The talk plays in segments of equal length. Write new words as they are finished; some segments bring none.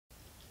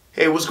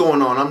Hey, what's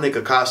going on? I'm Nick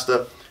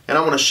Acosta, and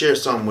I want to share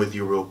something with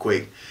you real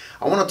quick.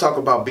 I want to talk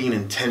about being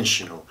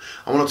intentional.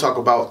 I want to talk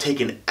about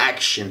taking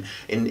action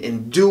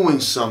and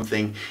doing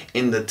something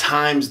in the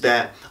times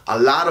that a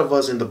lot of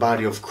us in the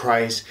body of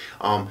Christ,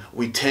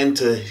 we tend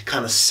to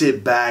kind of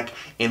sit back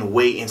and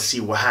wait and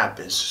see what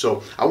happens.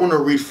 So I want to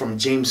read from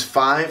James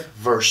 5,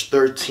 verse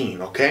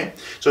 13, okay?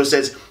 So it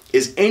says,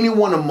 "Is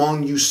anyone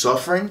among you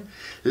suffering?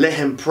 Let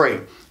him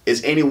pray.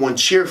 Is anyone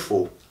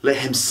cheerful? Let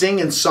him sing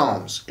in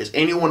psalms. Is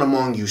anyone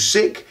among you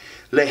sick?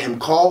 Let him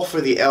call for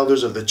the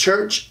elders of the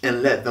church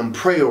and let them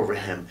pray over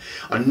him,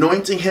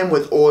 anointing him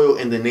with oil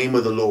in the name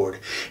of the Lord.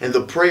 And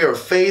the prayer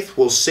of faith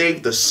will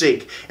save the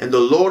sick, and the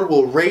Lord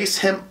will raise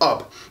him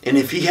up. And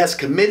if he has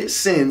committed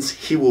sins,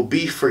 he will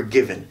be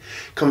forgiven.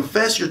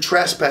 Confess your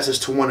trespasses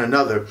to one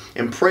another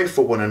and pray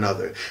for one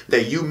another,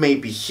 that you may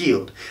be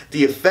healed.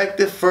 The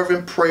effective,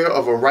 fervent prayer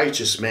of a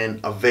righteous man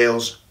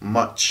avails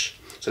much."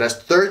 So that's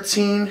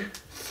 13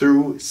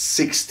 through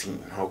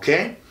 16,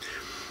 okay?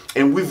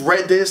 And we've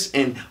read this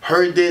and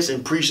heard this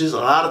and preached this a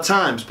lot of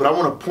times, but I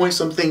want to point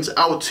some things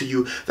out to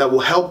you that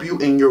will help you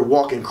in your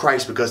walk in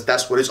Christ, because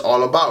that's what it's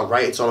all about,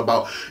 right? It's all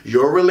about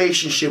your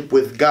relationship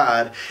with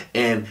God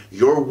and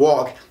your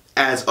walk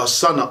as a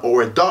son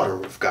or a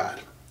daughter of God.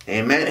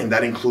 Amen. And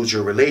that includes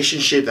your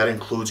relationship, that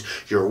includes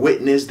your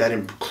witness, that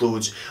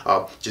includes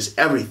just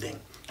everything.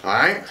 All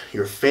right?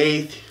 Your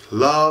faith,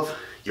 love,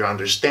 your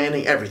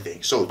understanding,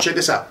 everything. So check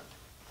this out.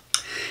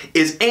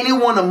 Is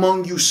anyone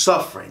among you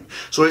suffering?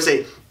 So they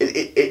say,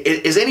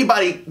 is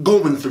anybody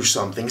going through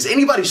something? Is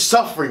anybody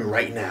suffering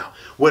right now?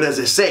 What does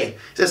it say?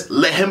 It says,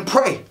 let him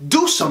pray.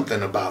 Do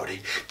something about it.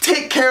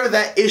 Take care of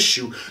that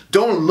issue.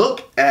 Don't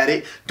look at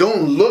it.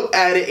 Don't look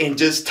at it and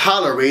just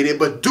tolerate it,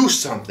 but do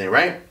something,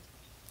 right?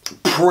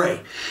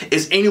 Pray.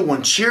 Is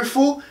anyone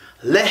cheerful?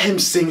 Let him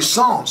sing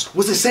psalms.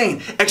 What's it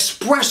saying?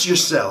 Express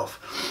yourself.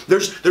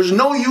 There's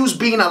no use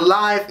being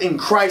alive in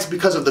Christ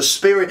because of the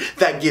Spirit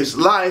that gives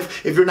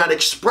life if you're not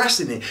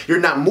expressing it. You're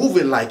not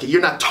moving like it.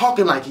 You're not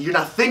talking like it. You're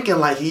not thinking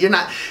like it. You're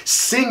not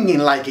singing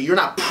like it. You're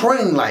not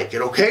praying like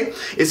it, okay?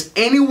 Is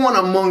anyone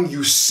among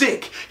you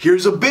sick?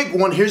 Here's a big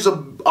one. Here's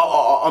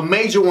a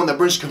major one that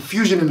brings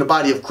confusion in the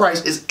body of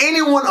Christ. Is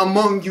anyone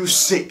among you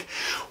sick?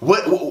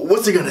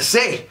 What's it going to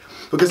say?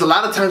 Because a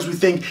lot of times we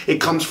think it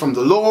comes from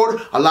the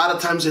Lord. A lot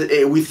of times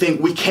we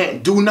think we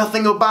can't do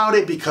nothing about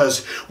it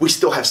because we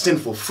still have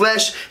sinful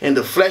flesh, and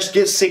the flesh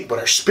gets sick, but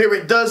our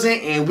spirit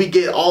doesn't. And we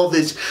get all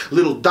this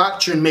little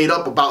doctrine made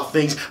up about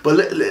things.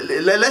 But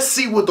let's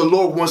see what the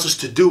Lord wants us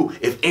to do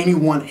if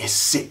anyone is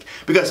sick.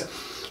 Because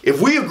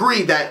if we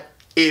agree that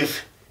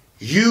if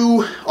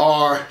you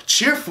are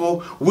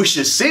cheerful, we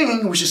should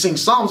sing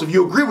psalms, if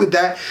you agree with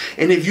that.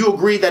 And if you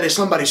agree that if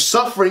somebody's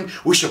suffering,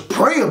 we should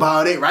pray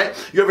about it, right?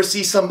 You ever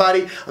see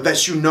somebody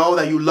that you know,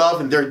 that you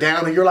love, and they're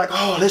down, and you're like,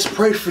 oh, let's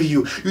pray for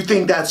you. You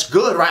think that's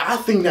good, right? I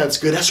think that's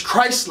good. That's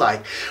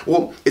Christ-like.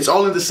 Well, it's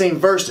all in the same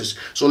verses.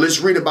 So let's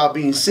read about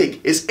being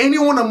sick. Is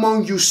anyone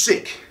among you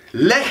sick?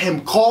 Let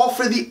him call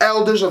for the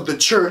elders of the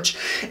church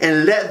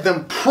and let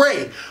them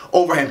pray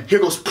over him. Here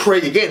goes pray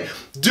again.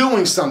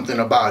 Doing something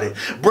about it.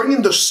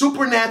 Bringing the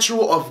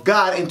supernatural of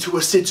God into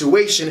a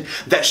situation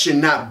that should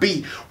not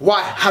be.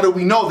 Why? How do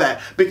we know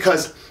that?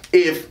 Because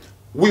if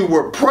we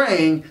were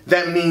praying,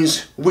 that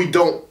means we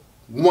don't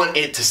want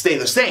it to stay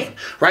the same,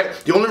 right?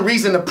 The only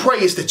reason to pray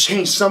is to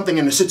change something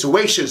in the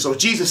situation. So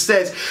Jesus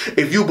says,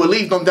 if you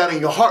believe, don't doubt in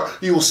your heart,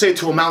 you will say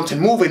to a mountain,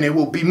 move, and it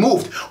will be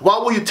moved. Why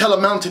will you tell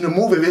a mountain to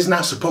move if it's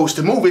not supposed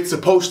to move? It's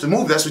supposed to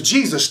move. That's what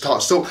Jesus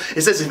taught. So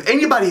it says, if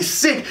anybody's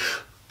sick,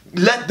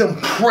 let them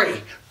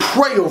pray.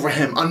 Pray over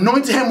him.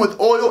 Anoint him with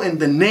oil in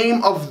the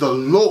name of the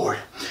Lord.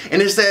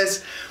 And it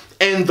says,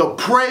 and the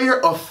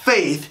prayer of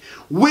faith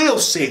will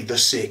save the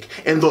sick,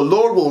 and the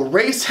Lord will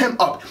raise him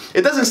up.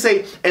 It doesn't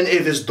say, and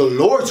if it's the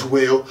Lord's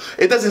will.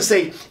 It doesn't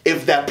say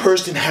if that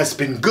person has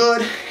been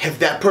good, if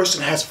that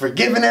person has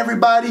forgiven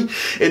everybody.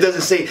 It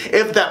doesn't say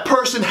if that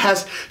person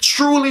has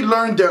truly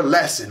learned their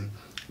lesson.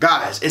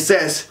 Guys, it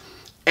says,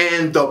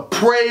 and the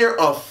prayer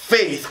of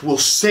faith will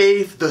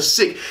save the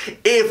sick.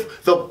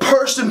 If the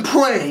person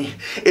praying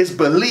is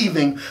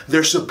believing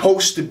they're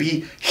supposed to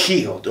be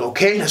healed,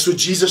 okay? That's what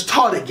Jesus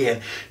taught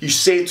again. You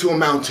say to a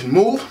mountain,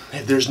 move.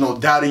 If there's no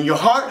doubt in your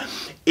heart,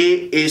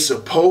 it is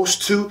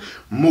supposed to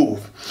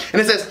move.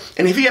 And it says,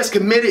 and if he has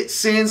committed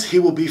sins, he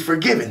will be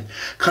forgiven.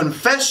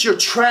 Confess your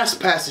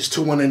trespasses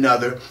to one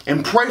another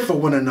and pray for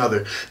one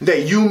another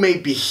that you may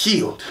be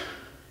healed.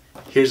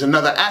 Here's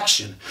another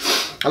action.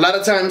 A lot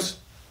of times,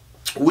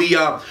 we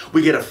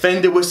get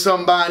offended with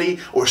somebody,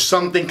 or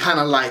something kind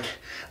of like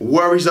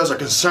worries us or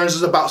concerns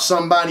us about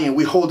somebody, and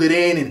we hold it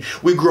in, and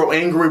we grow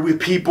angry with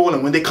people,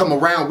 and when they come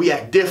around we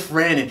act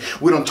different and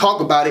we don't talk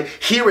about it.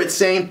 Here it's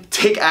saying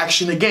take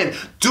action again.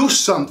 Do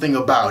something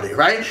about it,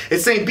 right?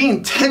 It's saying be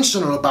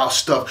intentional about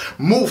stuff.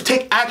 Move,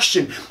 take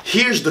action.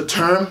 Here's the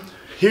term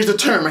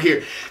right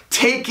here.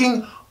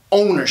 Taking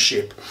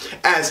ownership.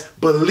 As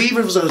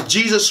believers of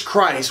Jesus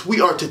Christ,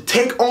 we are to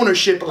take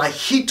ownership like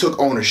he took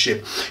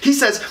ownership. He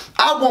says,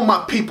 I want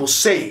my people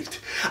saved.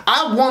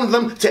 I want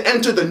them to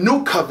enter the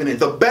new covenant,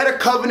 the better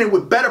covenant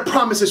with better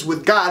promises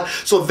with God.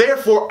 So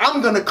therefore,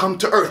 I'm going to come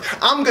to earth.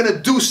 I'm going to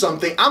do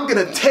something. I'm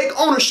going to take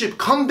ownership,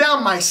 come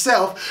down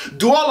myself,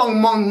 dwell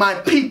among my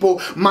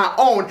people, my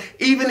own,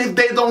 even if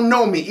they don't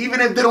know me,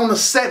 even if they don't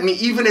accept me,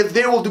 even if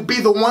they will be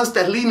the ones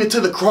that lead me to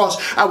the cross,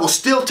 I will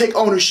still take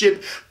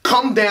ownership,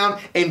 come down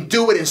and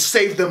do it and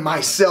save them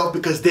myself,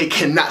 because they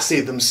cannot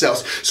save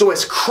themselves. So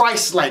as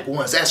Christ-like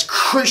ones, as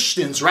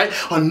Christians, right?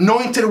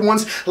 Anointed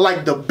ones,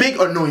 like the big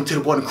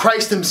anointed one,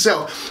 Christ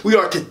himself, we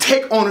are to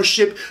take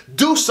ownership,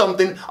 do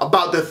something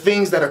about the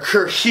things that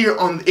occur here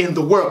in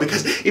the world,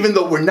 because even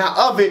though we're not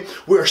of it,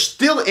 we're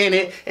still in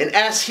it, and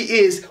as he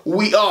is,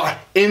 we are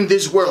in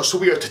this world. So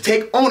we are to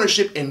take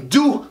ownership and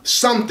do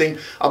something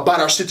about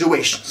our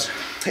situations.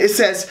 It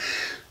says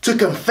to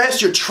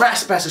confess your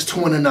trespasses to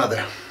one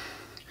another.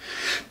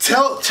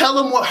 Tell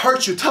them what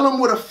hurt you. Tell them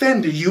what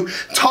offended you.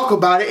 Talk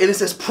about it. And it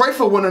says, pray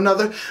for one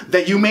another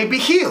that you may be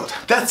healed.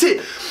 That's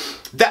it.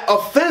 That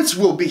offense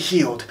will be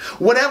healed.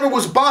 Whatever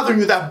was bothering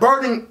you, that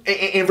burden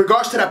in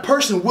regards to that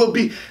person will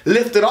be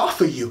lifted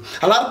off of you.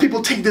 A lot of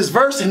people take this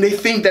verse and they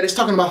think that it's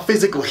talking about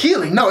physical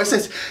healing. No, it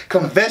says,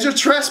 confess your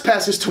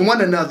trespasses to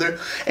one another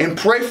and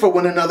pray for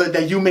one another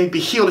that you may be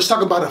healed. It's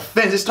talking about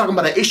offense. It's talking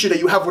about an issue that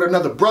you have with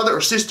another brother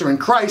or sister in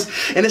Christ.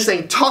 And it's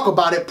saying, talk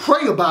about it,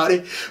 pray about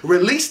it,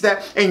 release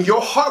that, and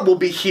your heart will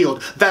be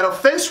healed. That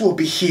offense will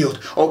be healed.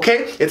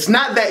 Okay? It's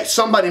not that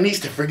somebody needs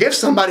to forgive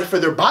somebody for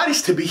their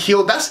bodies to be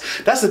healed. That's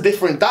a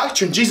different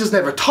doctrine. Jesus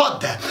never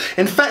taught that.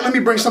 In fact, let me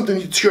bring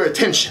something to your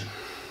attention.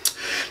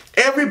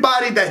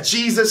 Everybody that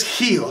Jesus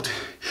healed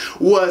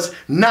was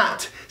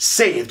not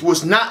saved,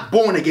 was not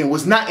born again,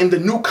 was not in the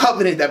new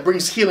covenant that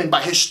brings healing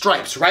by his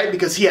stripes, right?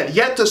 Because he had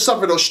yet to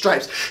suffer those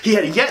stripes. He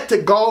had yet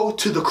to go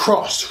to the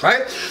cross,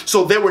 right?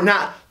 So they were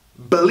not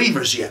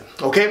believers yet,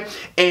 okay?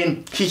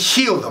 And he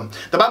healed them.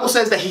 The Bible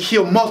says that he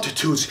healed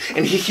multitudes,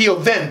 and he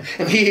healed them,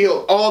 and he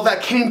healed all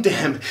that came to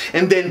him.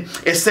 And then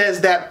it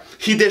says that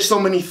he did so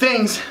many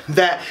things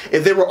that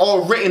if they were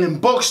all written in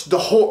books, the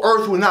whole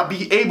earth would not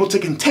be able to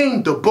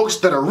contain the books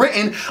that are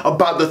written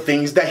about the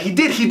things that he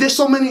did. He did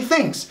so many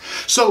things.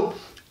 So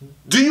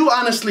do you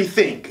honestly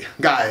think,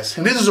 guys,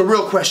 and this is a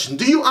real question,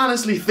 do you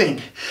honestly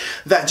think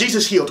that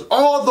Jesus healed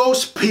all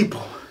those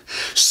people,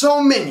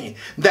 so many,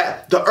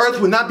 that the earth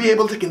would not be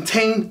able to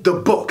contain the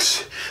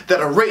books that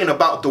are written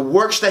about the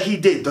works that he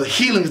did, the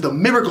healings, the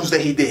miracles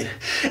that he did?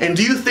 And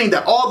do you think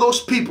that all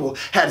those people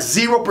had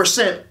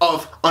 0%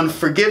 of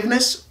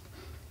unforgiveness?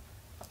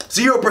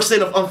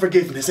 0% of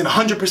unforgiveness and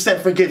 100%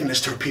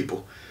 forgiveness to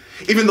people,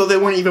 even though they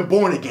weren't even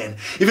born again,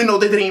 even though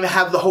they didn't even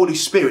have the Holy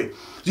Spirit.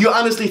 Do you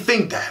honestly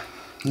think that?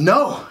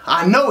 No,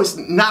 I know it's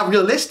not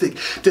realistic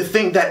to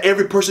think that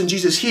every person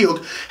Jesus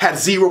healed had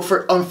 0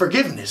 for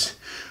unforgiveness,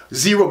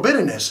 0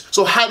 bitterness.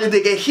 So how did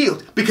they get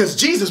healed? Because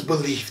Jesus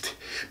believed.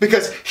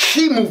 Because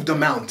he moved the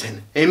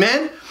mountain.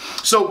 Amen?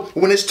 So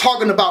when it's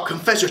talking about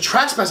confess your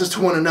trespasses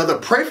to one another,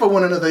 pray for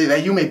one another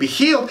that you may be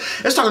healed,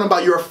 it's talking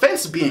about your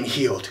offense being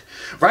healed,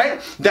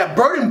 right? That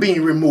burden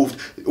being removed.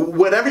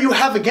 Whatever you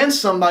have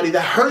against somebody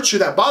that hurts you,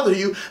 that bothers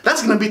you,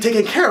 that's going to be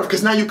taken care of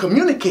because now you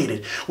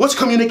communicated. What's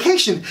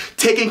communication?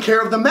 Taking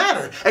care of the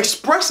matter,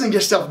 expressing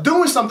yourself,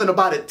 doing something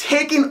about it,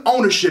 taking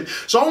ownership.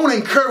 So I want to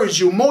encourage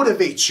you,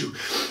 motivate you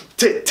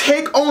to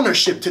take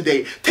ownership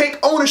today. Take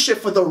ownership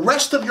for the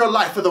rest of your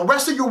life, for the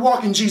rest of your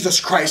walk in Jesus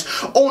Christ.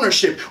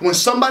 Ownership. When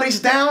somebody's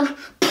down,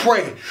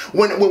 pray.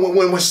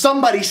 When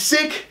somebody's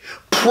sick,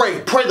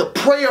 pray. Pray the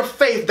prayer of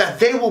faith that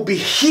they will be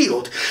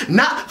healed.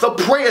 Not the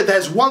prayer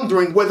that's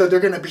wondering whether they're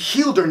going to be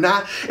healed or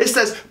not. It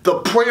says the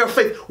prayer of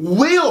faith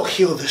will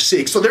heal the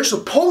sick. So they're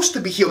supposed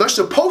to be healed. They're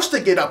supposed to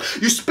get up.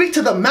 You speak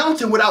to the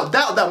mountain without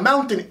doubt. That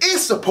mountain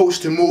is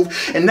supposed to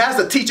move. And that's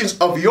the teachings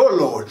of your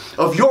Lord,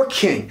 of your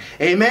King.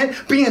 Amen.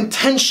 Be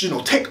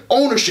intentional. Take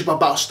ownership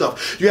about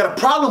stuff. You had a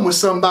problem with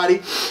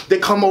somebody, they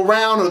come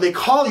around or they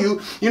call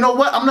you. You know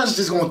what? I'm not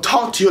just going to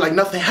talk to you like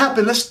nothing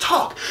happened. Let's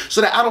talk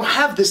so that I don't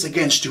have this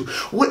against you.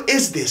 What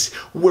is this?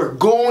 We're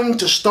going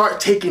to start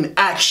taking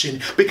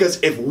action,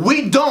 because if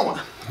we don't,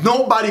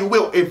 nobody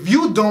will. If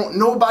you don't,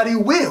 nobody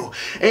will.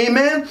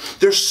 Amen.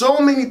 There's so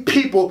many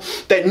people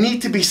that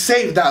need to be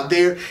saved out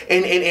there,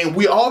 and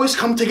we always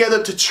come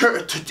together to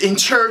church, in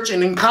church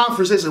and in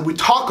conferences, and we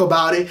talk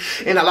about it,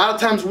 and a lot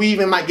of times we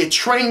even might get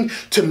trained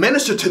to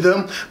minister to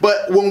them,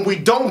 but when we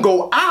don't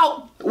go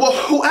out, well,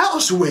 who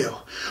else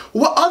will?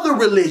 What other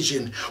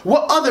religion?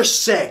 What other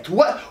sect?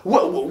 What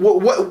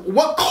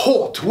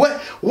cult?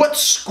 What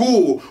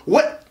school?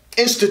 What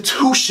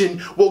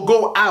institution will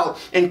go out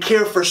and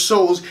care for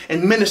souls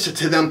and minister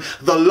to them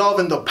the love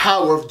and the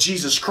power of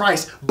Jesus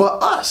Christ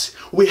but us?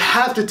 We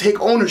have to take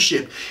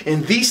ownership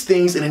in these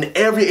things and in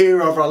every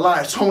area of our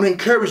lives. So I want to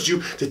encourage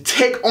you to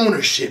take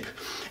ownership.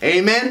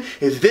 Amen.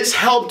 If this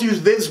helped you,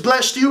 if this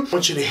blessed you, I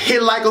want you to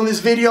hit like on this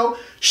video,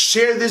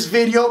 share this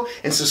video,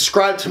 and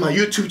subscribe to my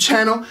YouTube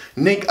channel,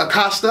 Nick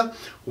Acosta.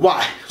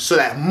 Why? So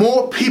that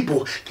more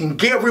people can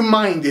get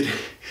reminded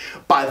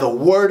by the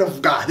word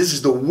of God. This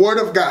is the word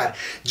of God.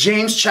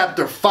 James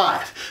chapter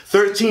 5,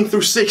 13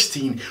 through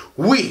 16.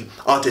 We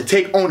are to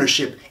take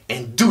ownership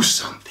and do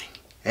something.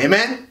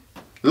 Amen.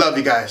 Love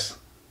you guys.